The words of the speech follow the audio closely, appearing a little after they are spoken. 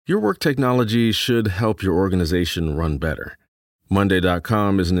Your work technology should help your organization run better.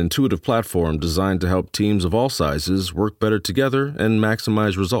 Monday.com is an intuitive platform designed to help teams of all sizes work better together and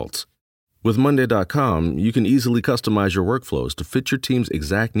maximize results. With Monday.com, you can easily customize your workflows to fit your team's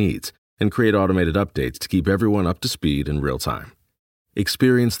exact needs and create automated updates to keep everyone up to speed in real time.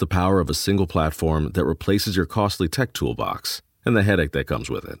 Experience the power of a single platform that replaces your costly tech toolbox and the headache that comes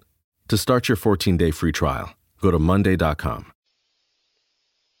with it. To start your 14-day free trial, go to Monday.com.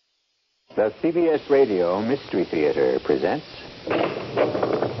 The CBS Radio Mystery Theater presents...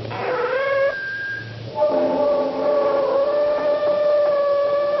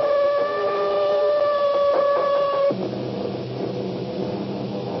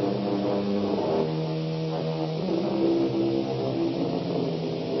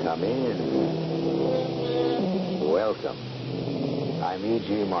 Come in. Welcome. I'm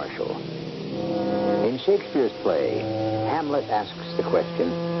E.G. Marshall. In Shakespeare's play, Hamlet asks the question,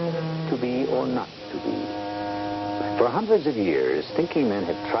 to be or not to be? For hundreds of years, thinking men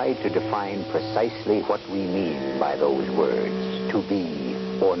have tried to define precisely what we mean by those words, to be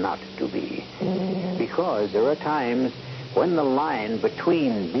or not to be. Because there are times when the line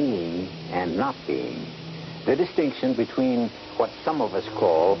between being and not being, the distinction between what some of us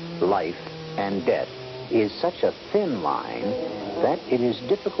call life and death, is such a thin line that it is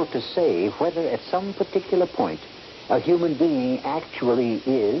difficult to say whether at some particular point a human being actually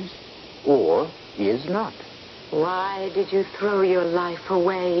is or is not. Why did you throw your life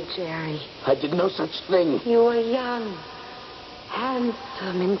away, Jerry? I did no such thing. You were young,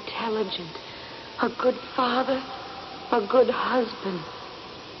 handsome, intelligent, a good father, a good husband.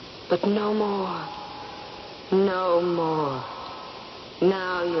 But no more. No more.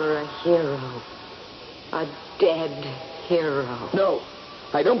 Now you're a hero. A dead hero. No,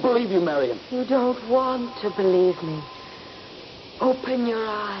 I don't believe you, Marion. You don't want to believe me. Open your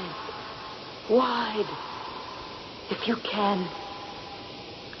eyes. Wide. If you can.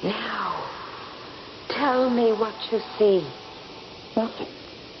 Now. Tell me what you see. Nothing.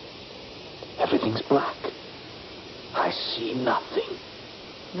 Everything's black. I see nothing.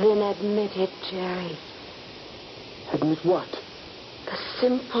 Then admit it, Jerry. Admit what? The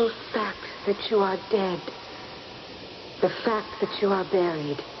simple fact that you are dead. The fact that you are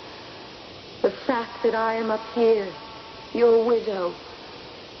buried. The fact that I am up here, your widow,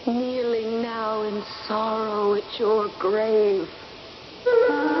 kneeling now in sorrow at your grave.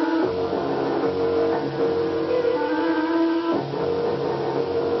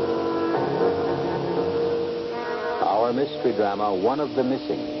 Our mystery drama, One of the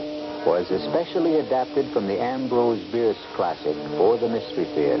Missing, was especially adapted from the Ambrose Bierce classic For the Mystery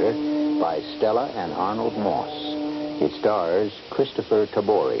Theater by Stella and Arnold Moss. It stars Christopher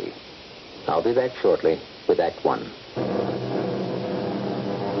Tabori. I'll be back shortly with Act One.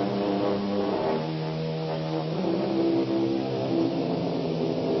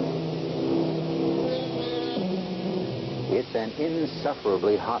 It's an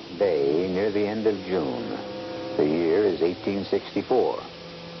insufferably hot day near the end of June. The year is 1864.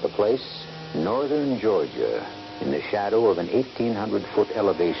 The place, northern Georgia, in the shadow of an 1,800-foot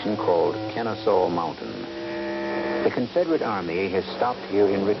elevation called Kennesaw Mountain. The Confederate Army has stopped here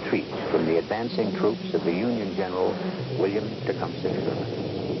in retreat from the advancing troops of the Union General William Tecumseh.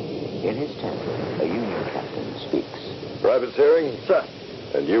 In his tent, a Union captain speaks. Private Searing? Sir.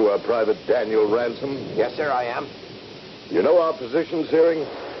 And you are Private Daniel Ransom? Yes, sir, I am. You know our position, Searing?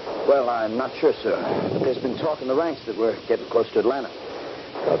 Well, I'm not sure, sir. But there's been talk in the ranks that we're getting close to Atlanta.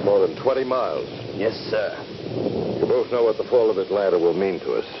 Not more than 20 miles. Yes, sir. You both know what the fall of Atlanta will mean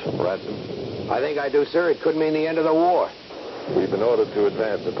to us. Ransom? I think I do, sir. It could mean the end of the war. We've been ordered to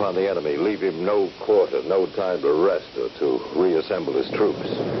advance upon the enemy, leave him no quarter, no time to rest or to reassemble his troops.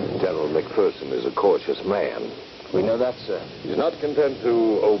 General McPherson is a cautious man. We know that, sir. He's not content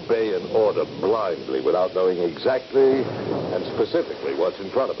to obey an order blindly without knowing exactly and specifically what's in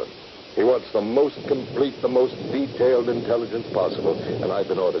front of him. He wants the most complete, the most detailed intelligence possible, and I've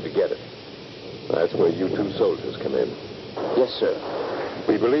been ordered to get it. That's where you two soldiers come in. Yes, sir.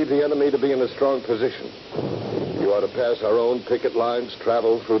 We believe the enemy to be in a strong position. You are to pass our own picket lines,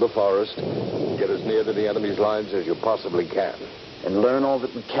 travel through the forest, get as near to the enemy's lines as you possibly can. And learn all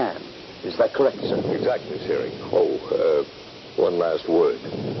that we can. Is that correct, sir? Exactly, Searing. One last word.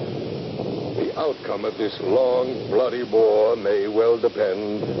 The outcome of this long, bloody war may well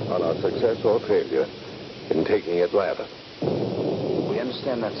depend on our success or failure in taking Atlanta. We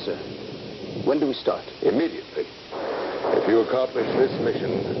understand that, sir. When do we start? Immediately. If you accomplish this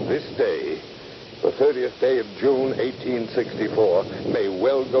mission this day, the 30th day of June, 1864, may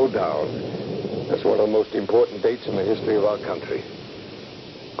well go down as one of the most important dates in the history of our country.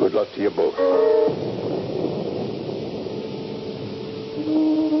 Good luck to you both.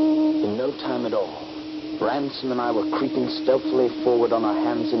 In no time at all, Ransom and I were creeping stealthily forward on our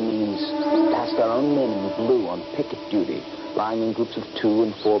hands and knees, past our own men in blue on picket duty, lying in groups of 2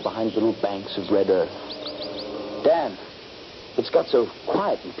 and 4 behind little banks of red earth. Dan, it's got so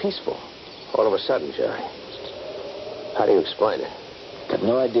quiet and peaceful. All of a sudden, Jerry. How do you explain it? Got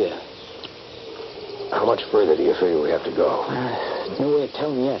no idea. How much further do you figure we have to go? No way of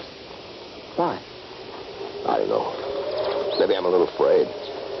telling yet. Why? I don't know. Maybe I'm a little afraid.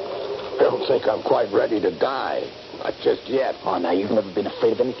 I don't think I'm quite ready to die. Not just yet. Oh, now, you've never been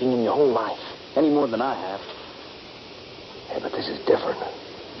afraid of anything in your whole life. Any more than I have. Yeah, but this is different.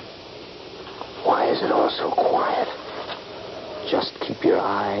 Why is it all so quiet? Just keep your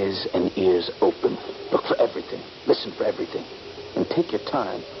eyes and ears open. Look for everything. Listen for everything. And take your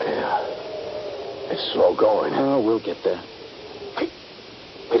time. Yeah. It's slow going. Oh, we'll get there. Hey,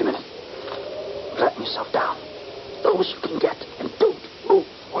 wait a minute. Flatten yourself down. Those you can get. And don't move.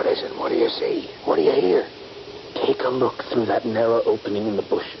 What is it? What do you see? What do you hear? Take a look through that narrow opening in the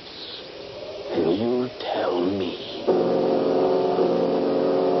bushes. And you tell me.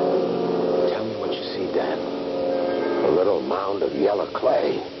 Tell me what you see, Dan. A little mound of yellow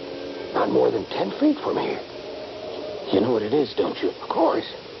clay. Not more than 10 feet from here. You know what it is, don't you? Of course.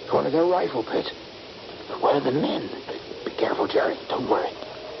 It's one of their rifle pits. But where are the men? Be careful, Jerry. Don't worry.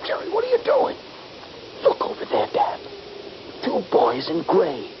 Jerry, what are you doing? Look over there, Dan. 2 boys in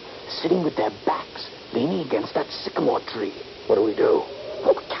gray, sitting with their backs leaning against that sycamore tree. What do we do?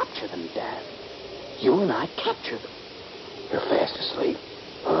 Oh, capture them, Dan. You and I capture them. They're fast asleep.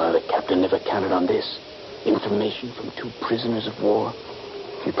 The captain never counted on this. Information from 2 prisoners of war.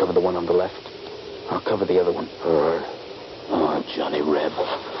 You cover the one on the left. I'll cover the other one. All right. Oh, Johnny Reb.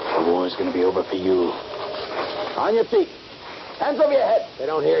 The war's going to be over for you. On your feet. Hands over your head. They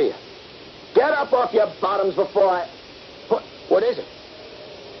don't hear you. Get up off your bottoms before I... What is it?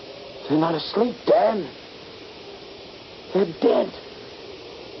 They're not asleep, Dan. They're dead.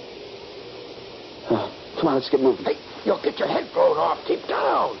 Come on, let's get moving. Hey, you'll get your head blown off. Keep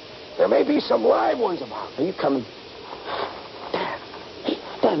down. There may be some live ones about. Are you coming? Dan. Hey,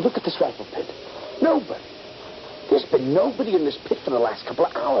 Dan, look at this rifle pit. Nobody. There's been nobody in this pit for the last couple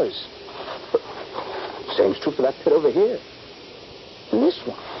of hours. Same's true for that pit over here. And this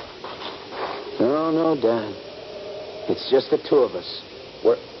one. No, Dan. It's just the 2 of us.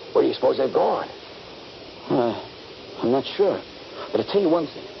 Where do you suppose they've gone? I'm not sure. But I'll tell you one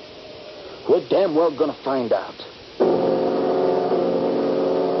thing. We're damn well going to find out.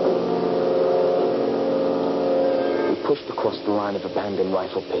 We pushed across the line of abandoned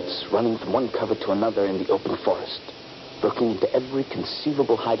rifle pits, running from one cover to another in the open forest, looking into every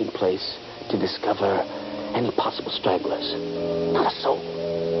conceivable hiding place to discover any possible stragglers. Not a soul.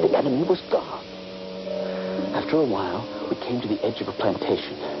 The enemy was gone. After a while, we came to the edge of a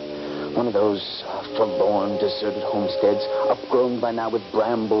plantation. One of those forlorn, deserted homesteads, upgrown by now with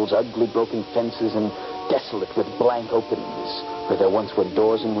brambles, ugly broken fences, and desolate with blank openings, where there once were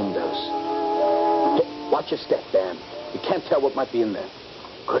doors and windows. Hey, watch your step, Dan. You can't tell what might be in there.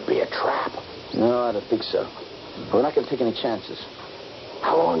 Could be a trap. No, I don't think so. We're not going to take any chances.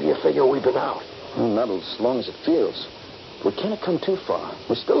 How long do you figure we've been out? Well, not as long as it feels. We can't have come too far.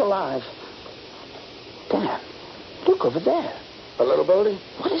 We're still alive. Dan, look over there. A little building?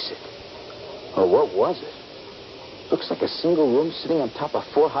 What is it? Oh, what was it? Looks like a single room sitting on top of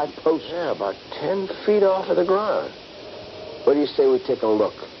 4 high posts. Yeah, about 10 feet off of the ground. What do you say we take a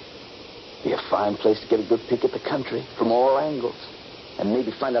look? Be a fine place to get a good peek at the country from all angles. And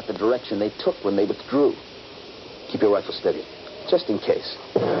maybe find out the direction they took when they withdrew. Keep your rifle steady, just in case.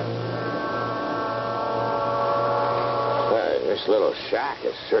 This little shack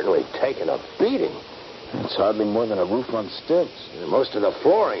has certainly taken a beating. It's hardly more than a roof on stilts. Most of the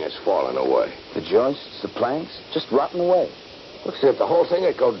flooring has fallen away. The joists, the planks, just rotten away. Looks as if the whole thing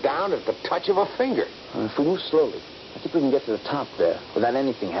would go down at the touch of a finger. If we move slowly, I think we can get to the top there without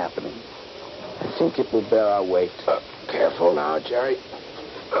anything happening. I think it will bear our weight. Careful now, Jerry.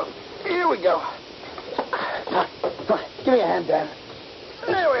 Here we go. Come on. Give me a hand, Dan.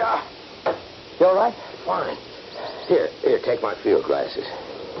 There we are. You all right? Fine. Here, take my field glasses.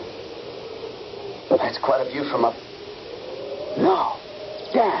 Well, that's quite a view from up. No.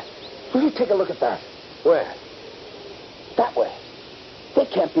 Dan, will you take a look at that? Where? That way. They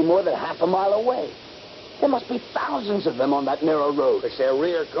can't be more than half a mile away. There must be thousands of them on that narrow road. It's their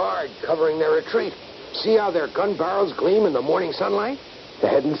rear guard covering their retreat. See how their gun barrels gleam in the morning sunlight?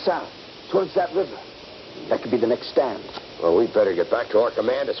 They're heading south, towards that river. That could be the next stand. Well, we'd better get back to our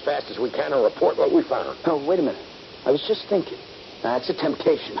command as fast as we can and report what we found. Oh, wait a minute. I was just thinking. That's a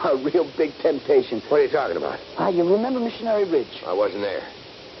temptation, a real big temptation. What are you talking about? You remember Missionary Ridge? I wasn't there.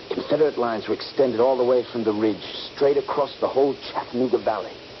 Confederate lines were extended all the way from the ridge, straight across the whole Chattanooga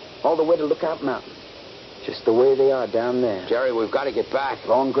Valley, all the way to Lookout Mountain. Just the way they are down there. Jerry, we've got to get back.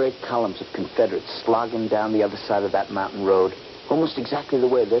 Long great columns of Confederates slogging down the other side of that mountain road, almost exactly the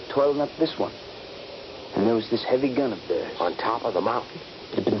way they're toiling up this one. And there was this heavy gun of theirs. On top of the mountain?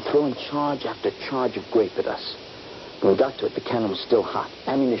 It had been throwing charge after charge of grape at us. When we got to it, the cannon was still hot.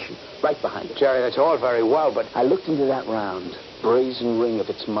 Ammunition, right behind it. Jerry, that's all very well, but... I looked into that round, brazen ring of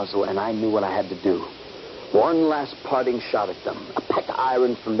its muzzle, and I knew what I had to do. One last parting shot at them. A peck of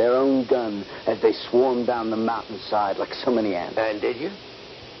iron from their own gun as they swarmed down the mountainside like so many ants. And did you?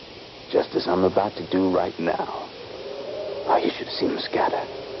 Just as I'm about to do right now. Oh, you should have seen them scatter.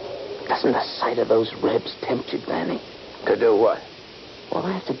 Doesn't the sight of those Rebs tempt you, Danny? To do what? All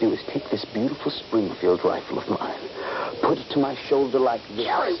I have to do is take this beautiful Springfield rifle of mine, put it to my shoulder like this.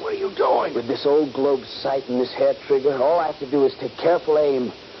 Jerry, what are you doing? With this old globe sight and this hair trigger, all I have to do is take careful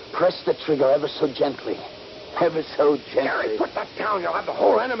aim, press the trigger ever so gently. Ever so gently. Jerry, put that down. You'll have the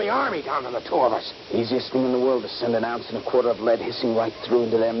whole enemy army down on the two of us. Easiest thing in the world to send an ounce and a quarter of lead hissing right through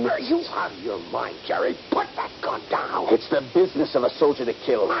into their midst. Are you out of your mind, Jerry? Put that gun down. It's the business of a soldier to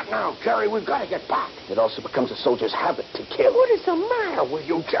kill. Not now, Jerry. We've got to get back. It also becomes a soldier's habit to kill. What is the matter with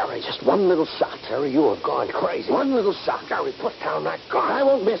you, Jerry? Just one little shot. Jerry, you have gone crazy. One little shot. Jerry, put down that gun. I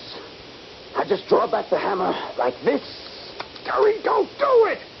won't miss. I just draw back the hammer like this. Jerry, don't do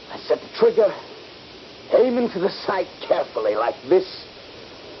it. I set the trigger, aim into the sight carefully like this,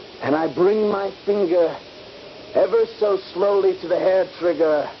 and I bring my finger ever so slowly to the hair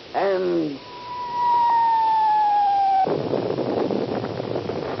trigger and...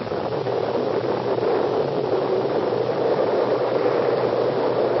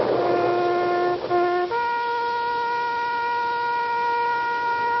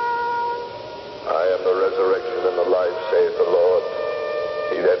 I am the resurrection and the life, saith the Lord.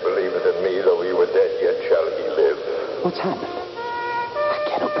 He that believeth in me, though he were dead, yet shall he live. What's happened? I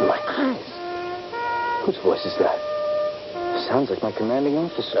can't open my eyes. Whose voice is that? Sounds like my commanding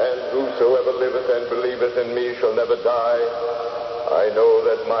officer. And whosoever liveth and believeth in me shall never die. I know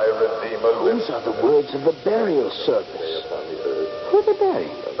that my Redeemer Those liveth. are the words of the burial service. Who are they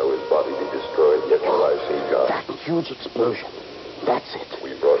burying? And though his body be destroyed, yet will I see God. That huge explosion. That's it.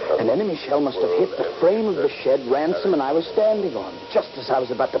 We brought An enemy shell must have hit the frame of the shed Ransom and I was standing on, just as I was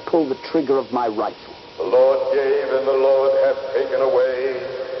about to pull the trigger of my rifle. The Lord gave and the Lord hath taken away.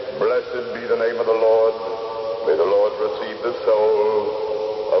 Blessed be the name of the Lord. May the Lord receive the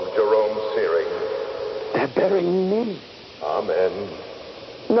soul of Jerome Searing. They're burying me. Amen.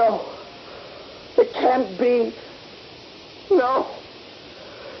 No. It can't be. No.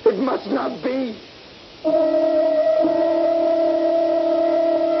 It must not be.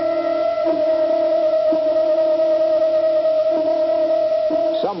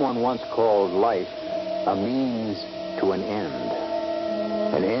 Someone once called life a means to an end.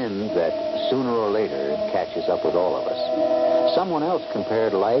 An end that sooner or later catches up with all of us. Someone else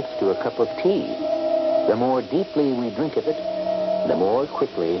compared life to a cup of tea. The more deeply we drink of it, the more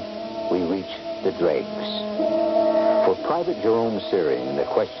quickly we reach the dregs. For Private Jerome Searing, the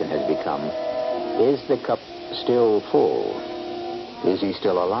question has become, is the cup still full? Is he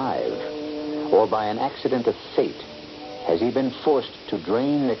still alive? Or by an accident of fate, has he been forced to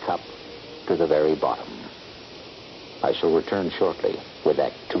drain the cup to the very bottom? I shall return shortly with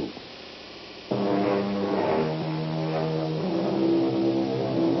Act 2.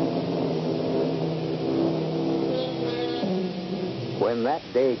 When that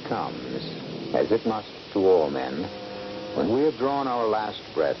day comes, as it must to all men, when we have drawn our last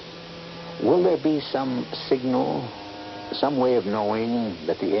breath, will there be some signal, some way of knowing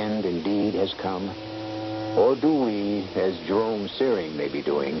that the end indeed has come? Or do we, as Jerome Searing may be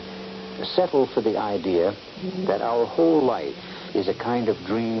doing, settle for the idea that our whole life is a kind of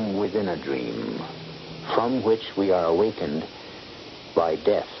dream within a dream, from which we are awakened by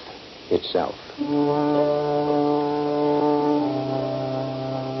death itself?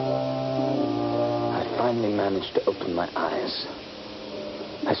 I finally managed to open my eyes.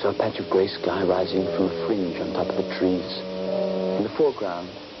 I saw a patch of gray sky rising from a fringe on top of the trees. In the foreground,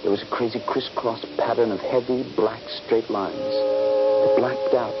 there was a crazy crisscross pattern of heavy, black, straight lines that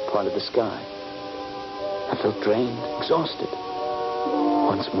blacked out part of the sky. I felt drained, exhausted.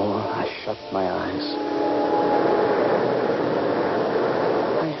 Once more, I shut my eyes.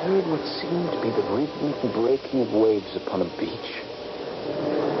 I heard what seemed to be the rhythmic breaking of waves upon a beach.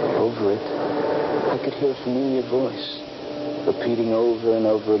 Over it, I could hear a familiar voice, repeating over and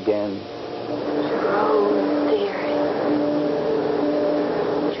over again, Jerome Searing.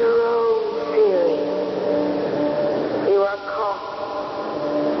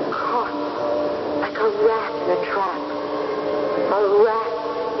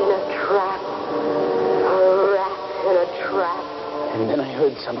 And then I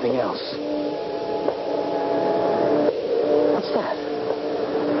heard something else. What's that?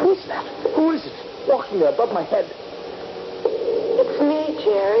 Who is that? Who is it? Walking there above my head. It's me,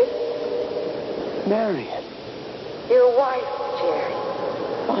 Jerry. Marion. Your wife, Jerry.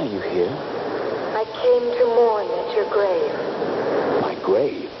 Why are you here? I came to mourn at your grave. My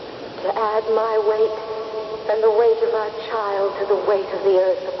grave? To add my weight and the weight of our child to the weight of the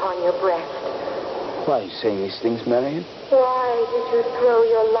earth upon your breast. Why are you saying these things, Marion? Why did you throw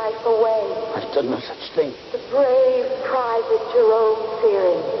your life away? I've done no such thing. The brave Private Jerome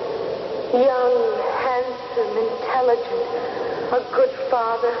Fearing. Young, handsome, intelligent. A good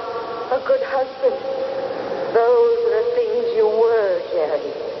father. A good husband. Those are the things you were,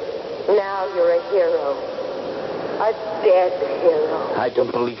 Jerry. Now you're a hero. A dead hero. I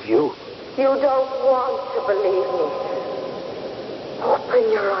don't believe you. You don't want to believe me.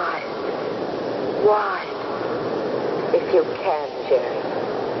 Open your eyes. Wide. If you can, Jerry.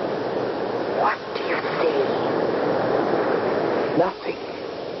 What do you see? Nothing.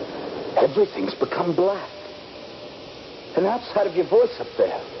 Everything's become black. And outside of your voice up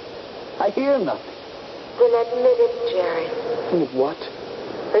there, I hear nothing. Then admit it, Jerry. Admit what?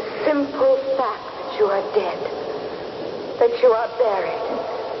 The simple fact that you are dead. That you are buried.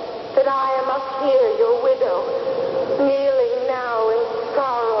 That I am up here, your widow, kneeling now in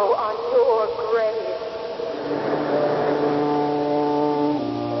sorrow on your grave.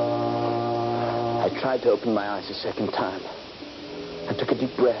 I tried to open my eyes a second time. I took a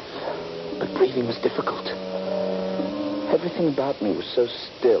deep breath, but breathing was difficult. Everything about me was so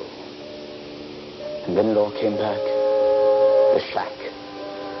still. And then it all came back. The shack,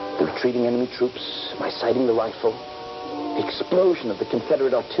 the retreating enemy troops, my sighting the rifle, the explosion of the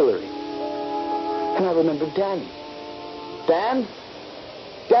Confederate artillery. And I remembered Danny. Dan?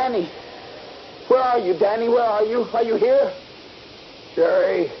 Danny! Where are you, Danny? Where are you? Are you here?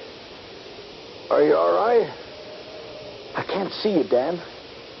 Jerry, are you all right? I can't see you, Dan.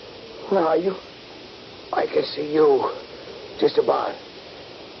 Where are you? I can see you. Just about.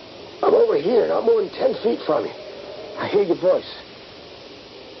 I'm over here, not more than 10 feet from you. I hear your voice.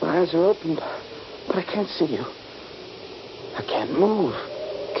 My eyes are open, but I can't see you. I can't move.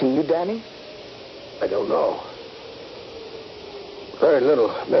 Can you, Danny? I don't know. Very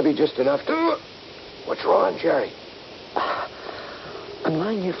little. Maybe just enough to... What's wrong, Jerry? I'm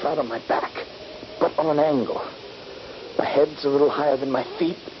lying here flat on my back, but on an angle. My head's a little higher than my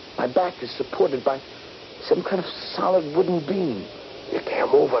feet. My back is supported by some kind of solid wooden beam. You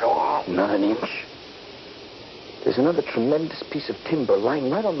can't move at all? Not an inch. There's another tremendous piece of timber lying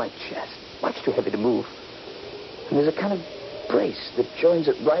right on my chest, much too heavy to move. And there's a kind of brace that joins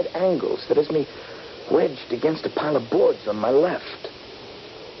at right angles that has me wedged against a pile of boards on my left.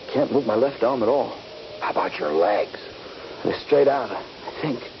 Can't move my left arm at all. How about your legs? They're straight out, I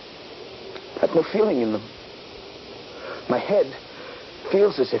think. I've no feeling in them. My head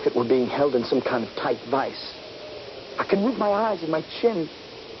feels as if it were being held in some kind of tight vice. I can move my eyes and my chin,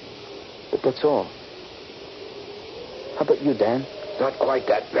 but that's all. How about you, Dan? Not quite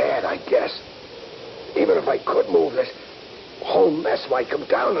that bad, I guess. Even if I could move, this whole mess might come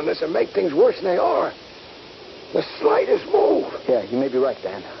down on us and make things worse than they are. The slightest move. Yeah, you may be right,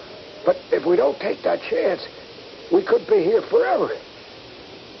 Dan. But if we don't take that chance, we could be here forever.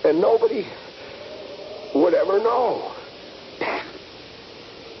 And nobody would ever know. Dan,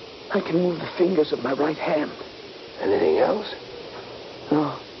 I can move the fingers of my right hand. Anything else?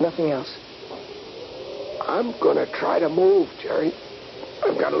 No, nothing else. I'm going to try to move, Jerry.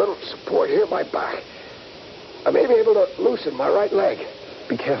 I've got a little support here in my back. I may be able to loosen my right leg.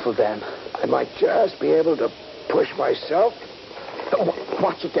 Be careful, Dan. I might just be able to push myself.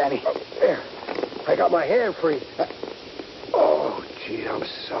 Watch it, Danny. There. I got my hand free. Oh, gee, I'm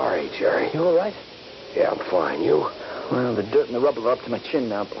sorry, Jerry. You all right? Yeah, I'm fine. You? Well, the dirt and the rubble are up to my chin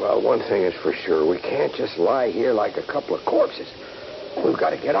now. Well, one thing is for sure. We can't just lie here like a couple of corpses. We've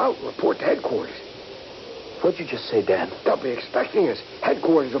got to get out and report to headquarters. What'd you just say, Dan? They'll be expecting us.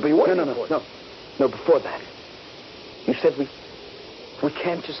 Headquarters will be waiting for us. No, before that. You said we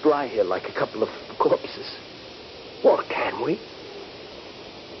can't just lie here like a couple of corpses. Well, can we?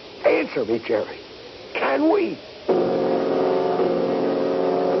 Answer me, Jerry. Can we?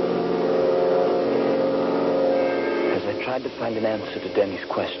 As I tried to find an answer to Denny's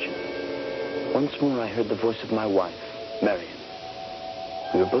question, once more I heard the voice of my wife, Marion.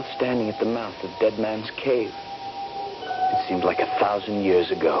 We were both standing at the mouth of Dead Man's Cave. It seemed like 1,000 years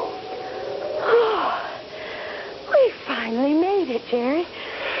ago. Oh, we finally made it, Jerry.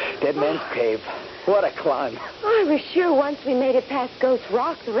 Dead Man's Cave. What a climb. I was sure once we made it past Ghost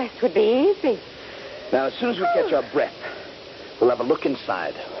Rock, the rest would be easy. Now, as soon as we catch our breath, We'll have a look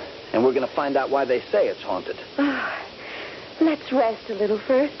inside, and we're going to find out why they say it's haunted. Let's rest a little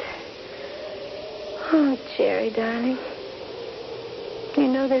first. Oh, Jerry, darling. You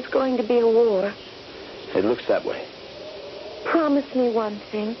know there's going to be a war. It looks that way. Promise me one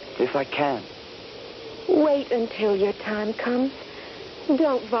thing. If I can. Wait until your time comes.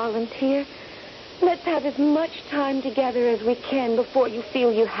 Don't volunteer. Let's have as much time together as we can before you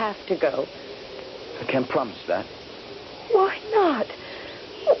feel you have to go. I can't promise that. Why not?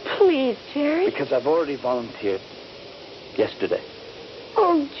 Oh, please, Jerry. Because I've already volunteered yesterday.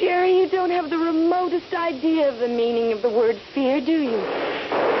 Oh, Jerry, you don't have the remotest idea of the meaning of the word fear, do you?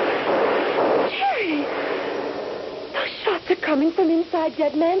 Jerry! Those shots are coming from inside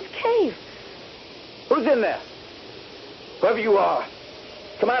Dead Man's cave. Who's in there? Whoever you are,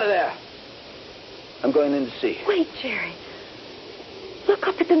 come out of there. I'm going in to see. Wait, Jerry. Look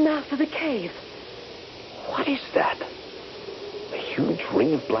up at the mouth of the cave. What is that? A huge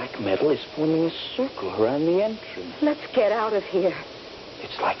ring of black metal is forming a circle around the entrance. Let's get out of here.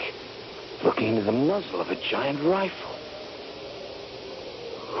 It's like looking into the muzzle of a giant rifle.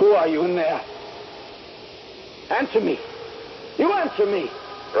 Who are you in there? Answer me. You answer me.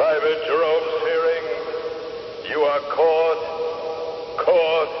 Private Jerome Searing, you are caught,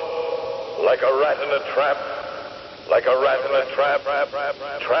 like a rat in a trap, like a rat in a trap,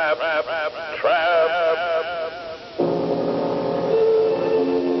 trap.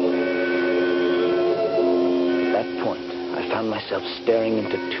 At that point, I found myself staring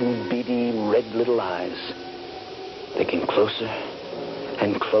into two beady, red little eyes. They came closer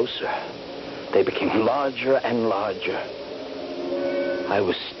and closer. They became larger and larger. I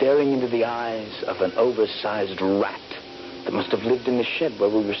was staring into the eyes of an oversized rat that must have lived in the shed where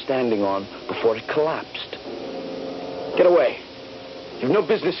we were standing on before it collapsed. Get away. You've no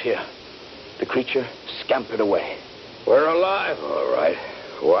business here. The creature scampered away. We're alive, all right.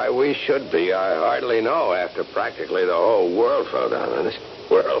 Why we should be, I hardly know after practically the whole world fell down on us.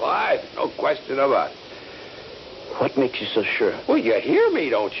 We're alive, no question about it. What makes you so sure? Well, you hear me,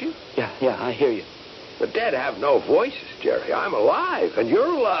 don't you? Yeah, I hear you. The dead have no voices, Jerry. I'm alive, and you're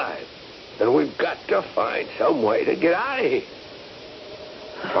alive. And we've got to find some way to get out of here.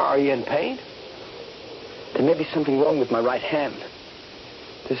 Are you in pain? There may be something wrong with my right hand.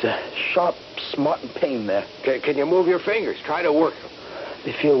 There's a sharp, smarting pain there. Can you move your fingers? Try to work them.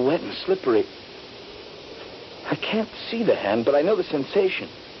 They feel wet and slippery. I can't see the hand, but I know the sensation.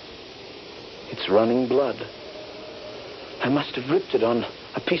 It's running blood. I must have ripped it on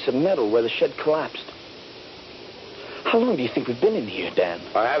a piece of metal where the shed collapsed. How long do you think we've been in here, Dan?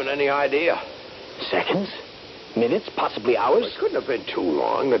 I haven't any idea. Seconds? Minutes? Possibly hours? Well, it couldn't have been too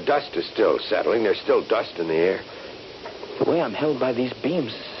long. The dust is still settling. There's still dust in the air. The way I'm held by these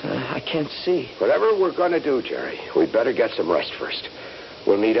beams, I can't see. Whatever we're going to do, Jerry, we'd better get some rest first.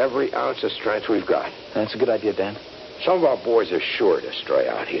 We'll need every ounce of strength we've got. That's a good idea, Dan. Some of our boys are sure to stray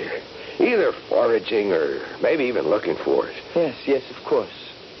out here. Either foraging or maybe even looking for it. Yes, of course.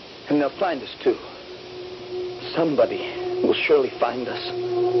 And they'll find us, too. Somebody will surely find us.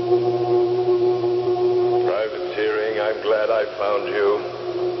 Private Searing, I'm glad I found you.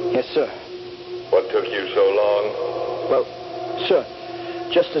 Yes, sir. What took you so long? Well, sir,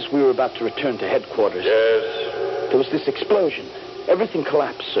 just as we were about to return to headquarters... Yes? There was this explosion. Everything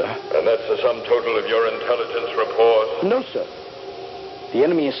collapsed, sir. And that's the sum total of your intelligence report? No, sir. The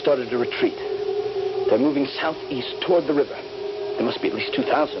enemy has started to retreat. They're moving southeast toward the river. There must be at least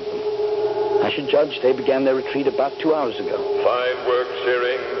 2,000 of them. I should judge they began their retreat about 2 hours ago. Fine work,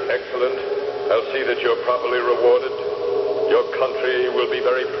 Searing. Excellent. I'll see that you're properly rewarded. Your country will be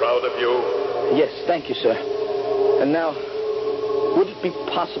very proud of you. Yes, thank you, sir. And now, would it be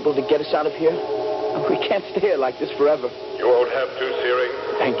possible to get us out of here? We can't stay here like this forever. You won't have to, Searing.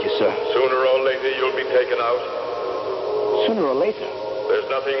 Thank you, sir. Sooner or later, you'll be taken out. Sooner or later? There's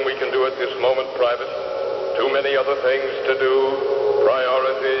nothing we can do at this moment, Private. Too many other things to do.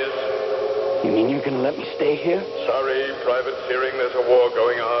 Priorities. You mean you're going to let me stay here? Sorry, Private Searing, there's a war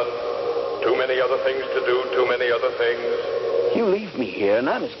going on. Too many other things to do, too many other things. You leave me here, and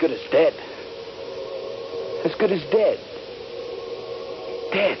I'm as good as dead. As good as dead.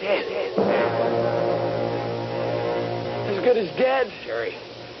 Dead. As good as dead. Jerry,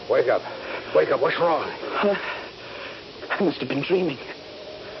 wake up. Wake up. What's wrong? I must have been dreaming.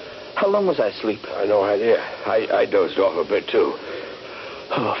 How long was I asleep? No idea. I dozed off a bit, too.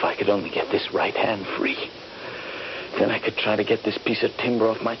 Oh, if I could only get this right hand free. Then I could try to get this piece of timber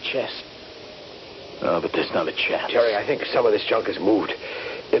off my chest. Oh, but there's not a chance. Jerry, I think some of this junk has moved.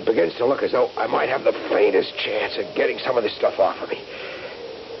 It begins to look as though I might have the faintest chance of getting some of this stuff off of me.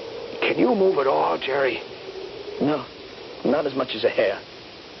 Can you move at all, Jerry? No. Not as much as a hair.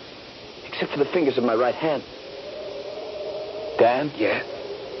 Except for the fingers of my right hand. Dan? Yeah?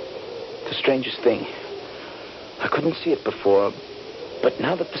 The strangest thing. I couldn't see it before, but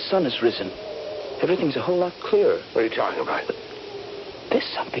now that the sun has risen, everything's a whole lot clearer. What are you talking about? There's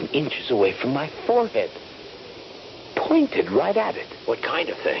something inches away from my forehead. Pointed right at it. What kind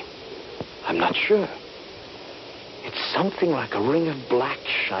of thing? I'm not sure. It's something like a ring of black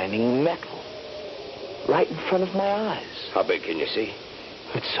shining metal. Right in front of my eyes. How big can you see?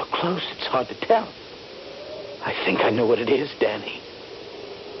 It's so close, it's hard to tell. I think I know what it is, Danny.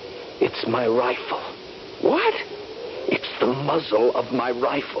 It's my rifle. What? It's the muzzle of my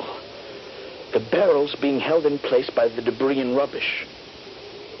rifle. The barrel's being held in place by the debris and rubbish.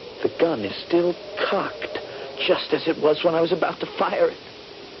 The gun is still cocked, just as it was when I was about to fire it.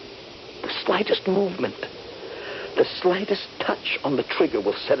 The slightest movement, the slightest touch on the trigger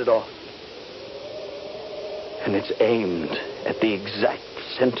will set it off. And it's aimed at the exact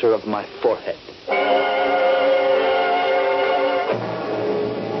center of my forehead.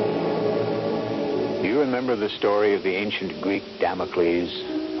 You remember the story of the ancient Greek Damocles,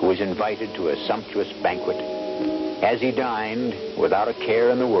 who was invited to a sumptuous banquet. As he dined, without a care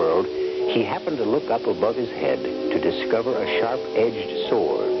in the world, he happened to look up above his head to discover a sharp-edged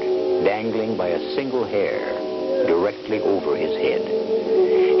sword dangling by a single hair directly over his head.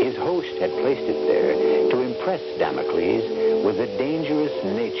 His host had placed it there to impress Damocles with the dangerous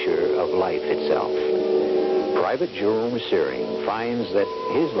nature of life itself. Private Jerome Searing finds that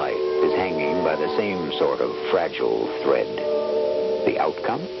his life is hanging by the same sort of fragile thread. The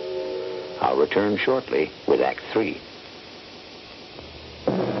outcome? I'll return shortly with Act 3.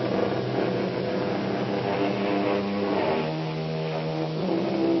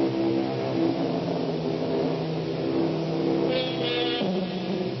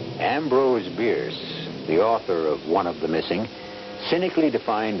 Ambrose Bierce, the author of One of the Missing, cynically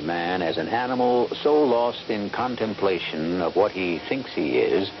defined man as an animal so lost in contemplation of what he thinks he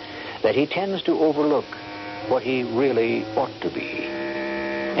is that he tends to overlook what he really ought to be.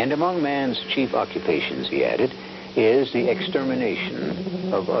 And among man's chief occupations, he added, is the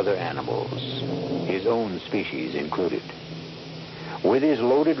extermination of other animals, his own species included. With his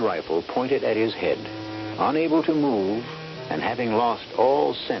loaded rifle pointed at his head, unable to move, and having lost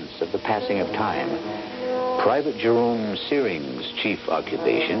all sense of the passing of time, Private Jerome Searing's chief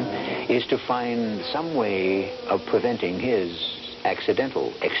occupation is to find some way of preventing his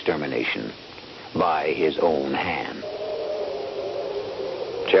accidental extermination by his own hand.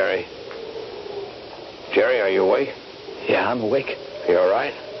 Jerry? Jerry, are you awake? Yeah, I'm awake. You all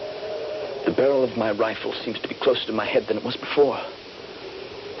right? The barrel of my rifle seems to be closer to my head than it was before.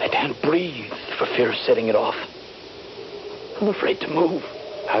 I can't breathe for fear of setting it off. I'm afraid to move.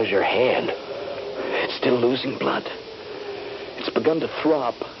 How's your hand? It's still losing blood. It's begun to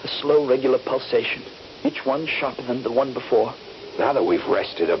throb, a slow, regular pulsation, each one sharper than the one before. Now that we've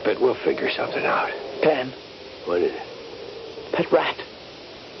rested a bit, we'll figure something out. Dan. What is it? That rat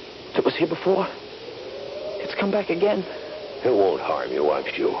that was here before. It's come back again. It won't harm you, I'm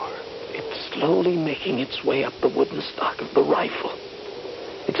sure. It's slowly making its way up the wooden stock of the rifle.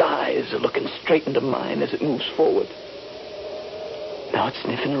 Its eyes are looking straight into mine as it moves forward. Now it's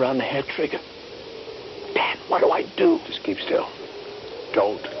sniffing around the hair trigger. Dan, what do I do? Just keep still.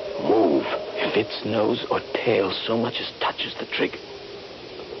 Don't move. If its nose or tail so much as touches the trigger,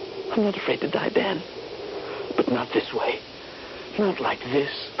 I'm not afraid to die, Dan. But not this way. Not like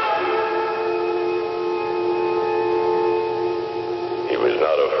this. He was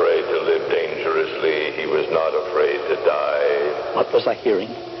not afraid to live dangerously. He was not afraid to die. What was I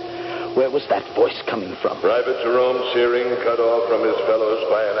hearing? Where was that voice coming from? Private Jerome Searing, cut off from his fellows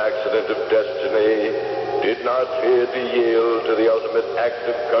by an accident of destiny, did not fear to yield to the ultimate act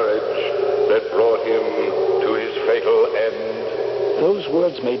of courage that brought him to his fatal end. Those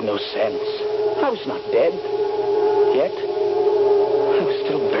words made no sense. I was not dead. Yet, I was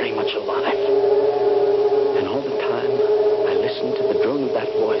still very much alive. And all the time, I listened to the drone of that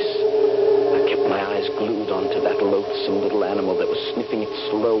voice. I kept my eyes glued onto that loathsome little animal that was sniffing its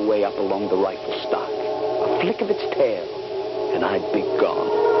slow way up along the rifle stock. A flick of its tail, and I'd be gone.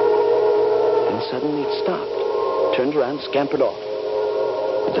 Then suddenly it stopped, turned around, scampered off.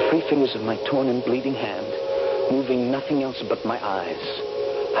 With the free fingers of my torn and bleeding hand, moving nothing else but my eyes,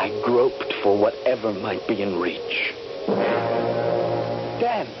 I groped for whatever might be in reach.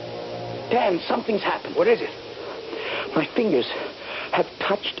 Dan, something's happened. What is it? My fingers have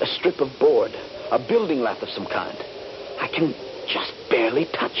touched a strip of board, a building lath of some kind. I can just barely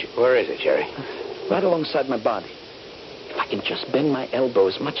touch it. Where is it, Jerry? Right alongside my body. If I can just bend my elbow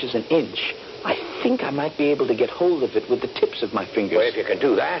as much as an inch, I think I might be able to get hold of it with the tips of my fingers. Well, if you can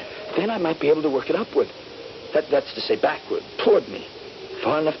do that. Then I might be able to work it upward. That's to say backward, toward me.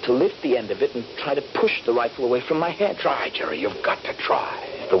 Far enough to lift the end of it and try to push the rifle away from my head. Try, Jerry. You've got to try.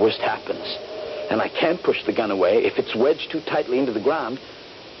 If the worst happens, and I can't push the gun away, if it's wedged too tightly into the ground,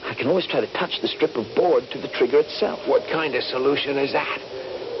 I can always try to touch the strip of board to the trigger itself. What kind of solution is that?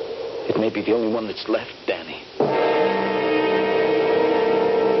 It may be the only one that's left, Danny.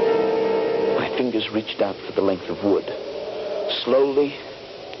 My fingers reached out for the length of wood. Slowly,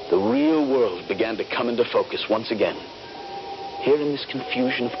 the real world began to come into focus once again. Here in this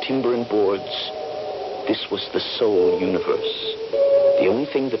confusion of timber and boards, this was the sole universe. The only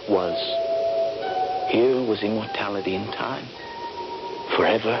thing that was. Here was immortality in time.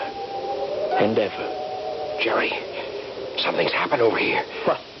 Forever and ever. Jerry, something's happened over here.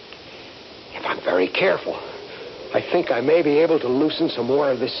 What? If I'm very careful, I think I may be able to loosen some more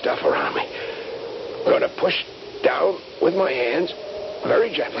of this stuff around me. I'm going to push down with my hands,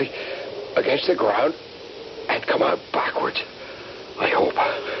 very gently, against the ground, and come out backwards. I hope.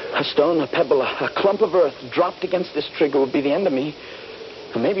 A stone, a pebble, a clump of earth dropped against this trigger would be the end of me.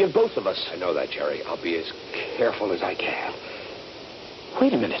 Or maybe of both of us. I know that, Jerry. I'll be as careful as I can.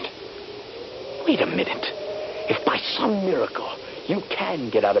 Wait a minute. If by some miracle you can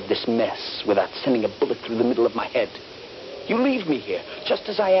get out of this mess without sending a bullet through the middle of my head, you leave me here, just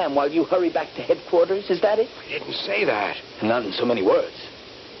as I am, while you hurry back to headquarters. Is that it? I didn't say that. Not in so many words.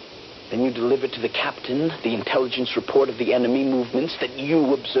 Then you deliver to the captain the intelligence report of the enemy movements that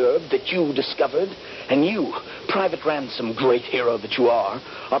you observed, that you discovered, and you, Private Ransom, great hero that you are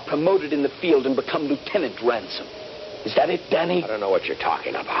promoted in the field and become Lieutenant Ransom. Is that it, Danny? I don't know what you're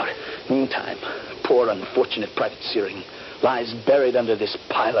talking about. Meantime, poor unfortunate Private Searing lies buried under this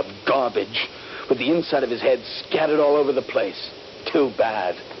pile of garbage with the inside of his head scattered all over the place. Too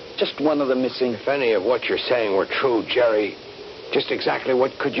bad. Just one of them missing. If any of what you're saying were true, Jerry, just exactly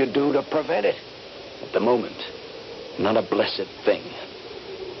what could you do to prevent it? At the moment, not a blessed thing.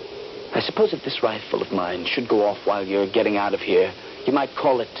 I suppose if this rifle of mine should go off while you're getting out of here, you might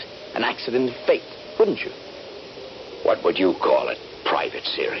call it an accident of fate, wouldn't you? What would you call it, Private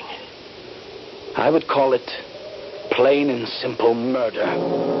Searing? I would call it plain and simple murder.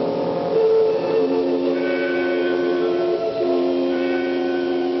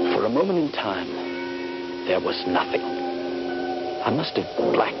 For a moment in time, there was nothing. I must have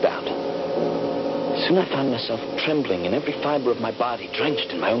blacked out. Soon I found myself trembling in every fiber of my body,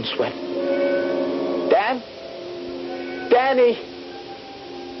 drenched in my own sweat. Dan? Danny!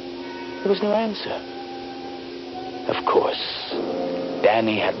 There was no answer. Of course,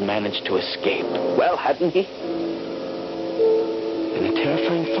 Danny had managed to escape. Well, hadn't he? And a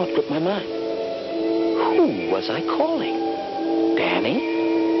terrifying thought gripped my mind. Who was I calling?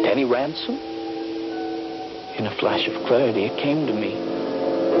 Danny? Danny Ransom? In a flash of clarity, it came to me.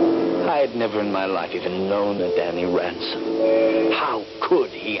 I had never in my life even known a Danny Ransom. How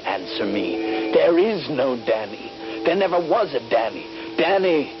could he answer me? There is no Danny. There never was a Danny.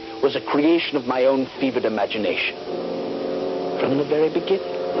 Danny was a creation of my own fevered imagination. From the very beginning,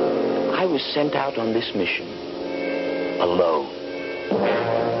 I was sent out on this mission alone.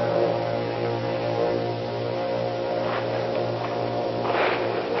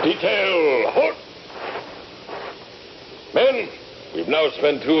 Detail, halt! Men, we've now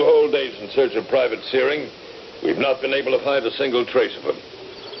spent 2 whole days in search of Private Searing. We've not been able to find a single trace of him.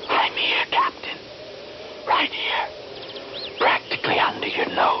 I'm here, Captain. Right here. Practically under your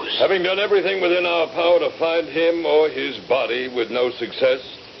nose. Having done everything within our power to find him or his body with no success,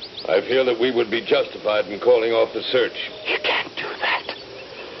 I feel that we would be justified in calling off the search. You can't do that.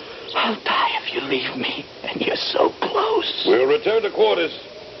 I'll die if you leave me, and you're so close. We'll return to quarters.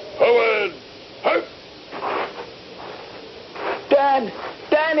 Forward! Hark! Dan!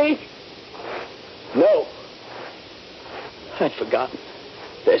 Danny! No. I'd forgotten.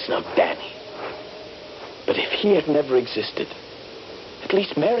 There's no Danny. But if he had never existed, at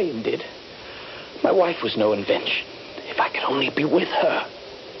least Marion did. My wife was no invention. If I could only be with her,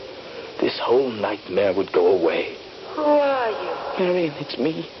 this whole nightmare would go away. Who are you? Marion, it's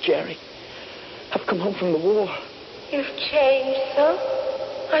me, Jerry. I've come home from the war. You've changed so?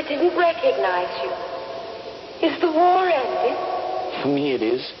 I didn't recognize you. Is the war ended? For me, it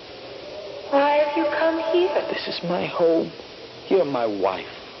is. Why have you come here? This is my home. You're my wife.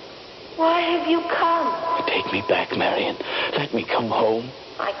 Why have you come? Take me back, Marion. Let me come home.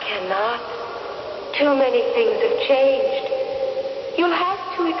 I cannot. Too many things have changed. You'll have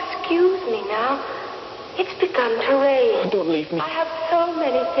to excuse me now. It's begun to rain. Don't leave me. I have so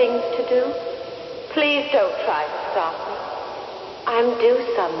many things to do. Please don't try to stop me. I'm due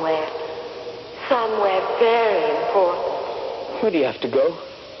somewhere. Somewhere very important. Where do you have to go?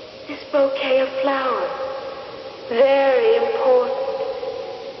 This bouquet of flowers. Very important.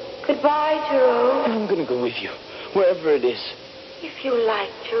 Goodbye, Jerome. I'm going to go with you, wherever it is. If you like,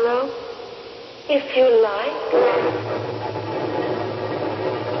 Jerome. If you like.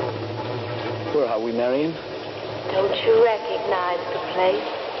 Where are we, Marion? Don't you recognize the place?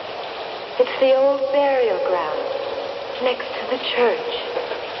 It's the old burial ground, next to the church.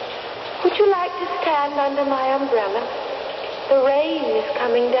 Would you like to stand under my umbrella? The rain is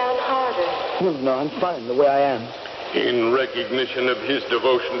coming down harder. No, I'm fine the way I am. In recognition of his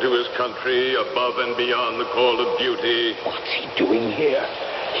devotion to his country, above and beyond the call of duty. What's he doing here?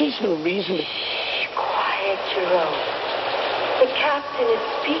 He's no reason to... Shh, quiet, Jerome. The captain is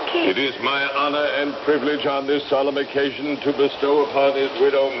speaking. It is my honor and privilege on this solemn occasion to bestow upon his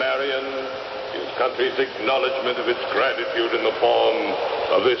widow, Marion, his country's acknowledgement of its gratitude in the form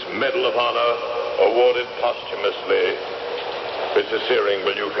of this Medal of Honor, awarded posthumously. Mr. Searing,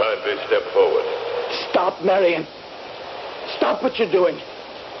 will you kindly step forward? Stop, Marion. Stop what you're doing.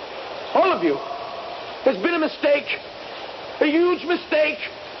 All of you. There's been a mistake. A huge mistake.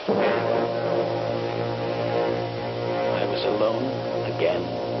 I was alone again,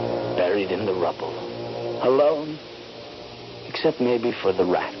 buried in the rubble. Alone, except maybe for the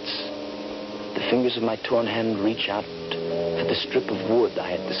rats. The fingers of my torn hand reach out for the strip of wood I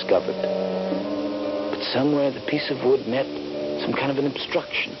had discovered. But somewhere the piece of wood met some kind of an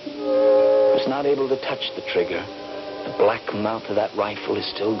obstruction. I was not able to touch the trigger. The black mouth of that rifle is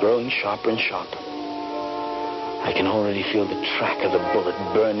still growing sharper and sharper. I can already feel the track of the bullet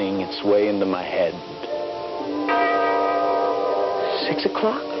burning its way into my head. 6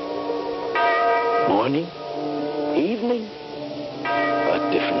 o'clock? Morning? Evening?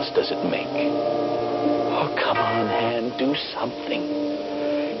 What difference does it make? Oh, come on, hand, do something.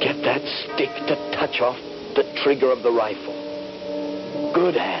 Get that stick to touch off the trigger of the rifle.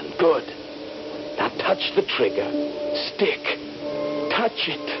 Good, hand, good. Now touch the trigger. Stick. Touch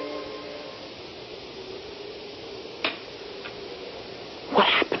it. What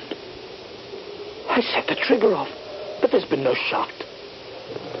happened? I set the trigger off, but there's been no shot.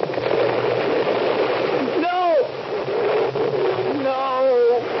 No!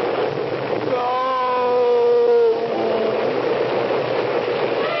 No! No!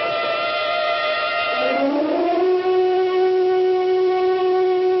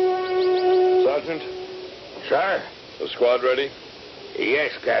 Sergeant? Sir? The squad ready?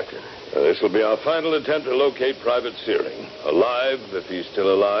 Yes, Captain. This will be our final attempt to locate Private Searing. Alive, if he's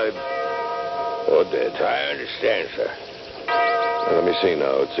still alive, or dead. I understand, sir. Now, let me see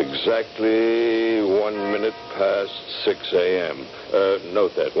now. It's exactly 1 minute past 6 a.m.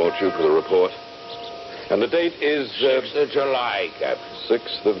 Note that, won't you, for the report? And the date is... 6th of July, Captain.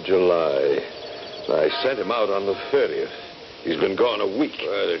 6th of July. I sent him out on the 30th. He's been gone a week.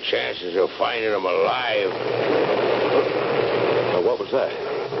 Well, the chances of finding him alive... What was that?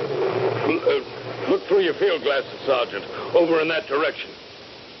 Look through your field glasses, Sergeant. Over in that direction.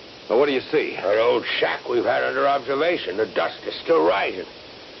 Now, what do you see? That old shack we've had under observation. The dust is still rising.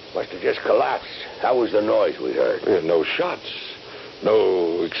 Must have just collapsed. How was the noise we heard? We had no shots.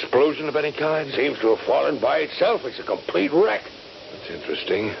 No explosion of any kind? Seems to have fallen by itself. It's a complete wreck. That's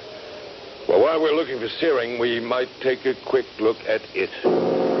interesting. Well, while we're looking for Searing, we might take a quick look at it.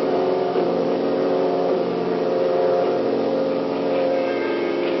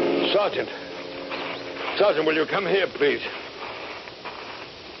 Sergeant. Sergeant, will you come here, please?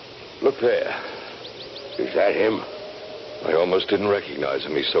 Look there. Is that him? I almost didn't recognize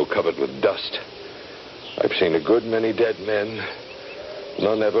him. He's so covered with dust. I've seen a good many dead men.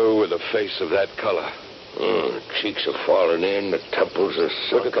 None ever with a face of that color. The cheeks are falling in. The temples are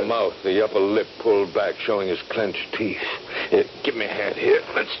sunken. Look at the mouth, the upper lip pulled back, showing his clenched teeth. Here, give me a hand here.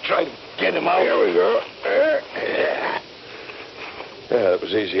 Let's try to get him out. Here we go. Yeah, that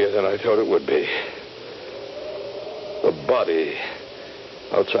was easier than I thought it would be. The body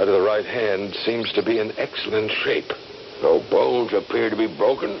outside of the right hand seems to be in excellent shape. No bones appear to be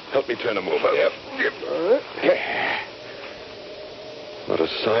broken. Help me turn him over. Yep. Not a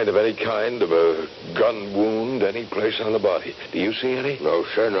sign of any kind of a gun wound any place on the body. Do you see any? No,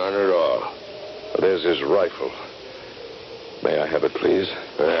 sir, none at all. Well, there's his rifle. May I have it, please?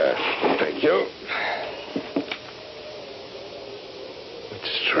 Thank you.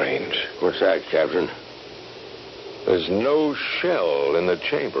 It's strange. What's that, Captain? There's no shell in the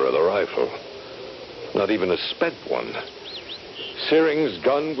chamber of the rifle. Not even a spent one. Searing's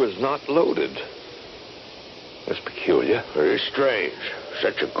gun was not loaded. That's peculiar. Very strange.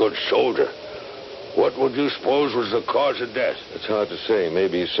 Such a good soldier. What would you suppose was the cause of death? It's hard to say.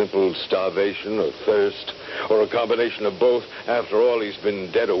 Maybe simple starvation or thirst, or a combination of both. After all, he's been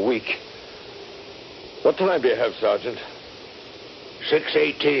dead a week. What time do you have, Sergeant?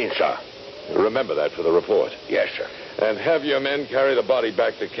 6:18, sir. Remember that for the report. Yes, sir. And have your men carry the body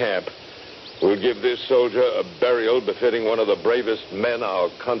back to camp. We'll give this soldier a burial befitting one of the bravest men our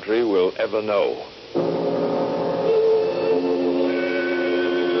country will ever know.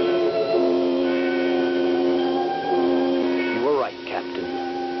 You were right, Captain.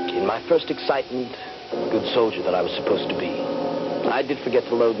 In my first excitement, good soldier that I was supposed to be, I did forget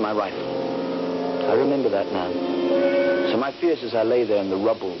to load my rifle. I remember that now. So my fears as I lay there in the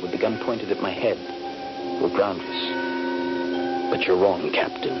rubble with the gun pointed at my head were groundless. But you're wrong,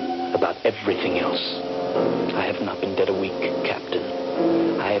 Captain, about everything else. I have not been dead a week, Captain.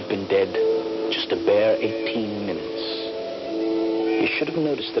 I have been dead just a bare 18 minutes. You should have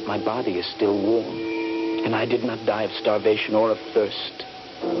noticed that my body is still warm, and I did not die of starvation or of thirst.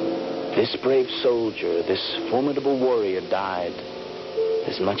 This brave soldier, this formidable warrior died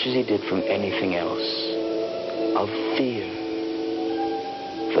as much as he did from anything else. Of fear.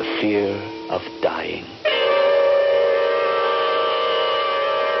 The fear of dying.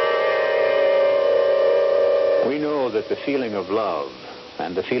 We know that the feeling of love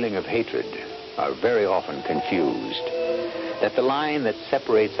and the feeling of hatred are very often confused. That the line that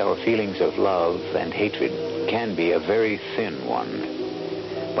separates our feelings of love and hatred can be a very thin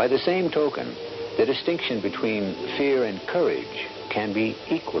one. By the same token, the distinction between fear and courage can be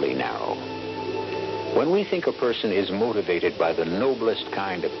equally narrow. When we think a person is motivated by the noblest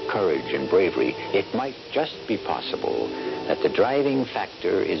kind of courage and bravery, it might just be possible that the driving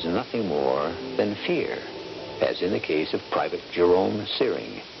factor is nothing more than fear, as in the case of Private Jerome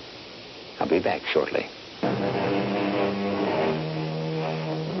Searing. I'll be back shortly.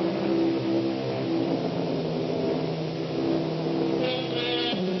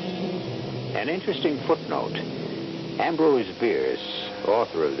 An interesting footnote. Ambrose Bierce,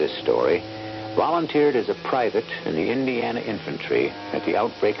 author of this story, volunteered as a private in the Indiana Infantry at the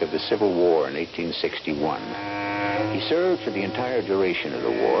outbreak of the Civil War in 1861. He served for the entire duration of the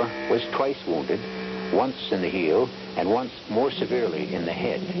war, was twice wounded, once in the heel, and once more severely in the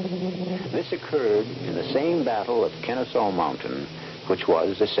head. This occurred in the same battle of Kennesaw Mountain, which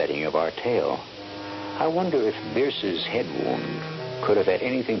was the setting of our tale. I wonder if Bierce's head wound could have had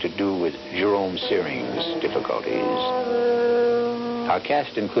anything to do with Jerome Searing's difficulties. Our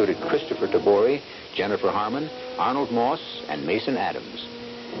cast included Christopher Tabori, Jennifer Harmon, Arnold Moss, and Mason Adams.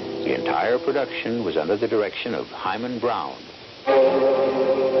 The entire production was under the direction of Hyman Brown.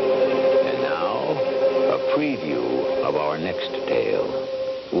 And now, a preview of our next tale.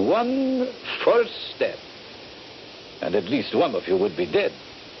 One first step, and at least one of you would be dead.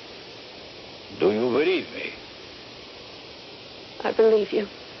 Do you believe me? I believe you.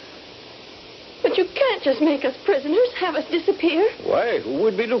 But you can't just make us prisoners, have us disappear. Why? Who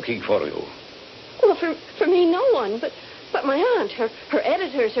would be looking for you? Well, for me, no one. But my aunt, her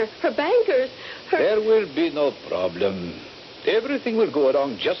editors, her bankers, There will be no problem. Everything will go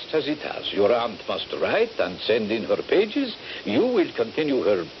along just as it has. Your aunt must write and send in her pages. You will continue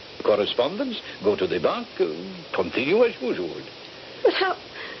her correspondence, go to the bank, continue as usual. But how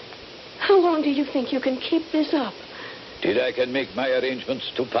long do you think you can keep this up? Till I can make my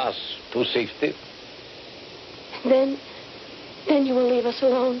arrangements to pass to safety. Then you will leave us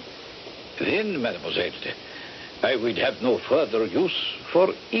alone. Then, mademoiselle, I will have no further use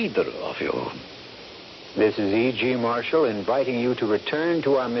for either of you. This is E.G. Marshall inviting you to return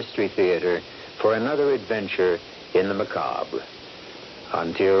to our Mystery Theater for another adventure in the macabre.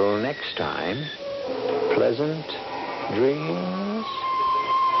 Until next time, pleasant dreams.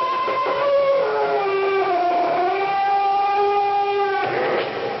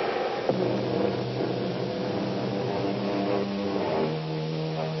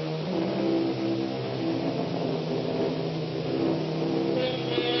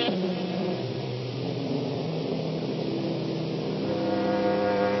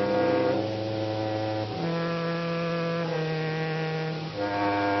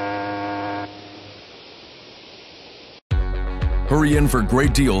 Hurry in for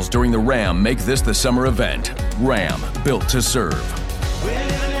great deals during the Ram Make This the Summer event. Ram, built to serve.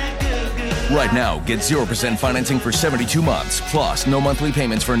 Right now, get 0% financing for 72 months, plus no monthly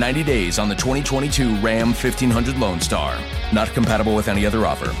payments for 90 days on the 2022 Ram 1500 Lone Star. Not compatible with any other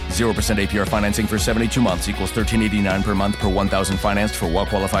offer. 0% APR financing for 72 months equals $1,389 per month per 1,000 financed for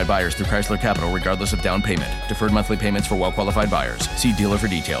well-qualified buyers through Chrysler Capital, regardless of down payment. Deferred monthly payments for well-qualified buyers. See dealer for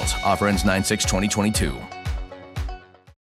details. Offer ends 9/6/2022.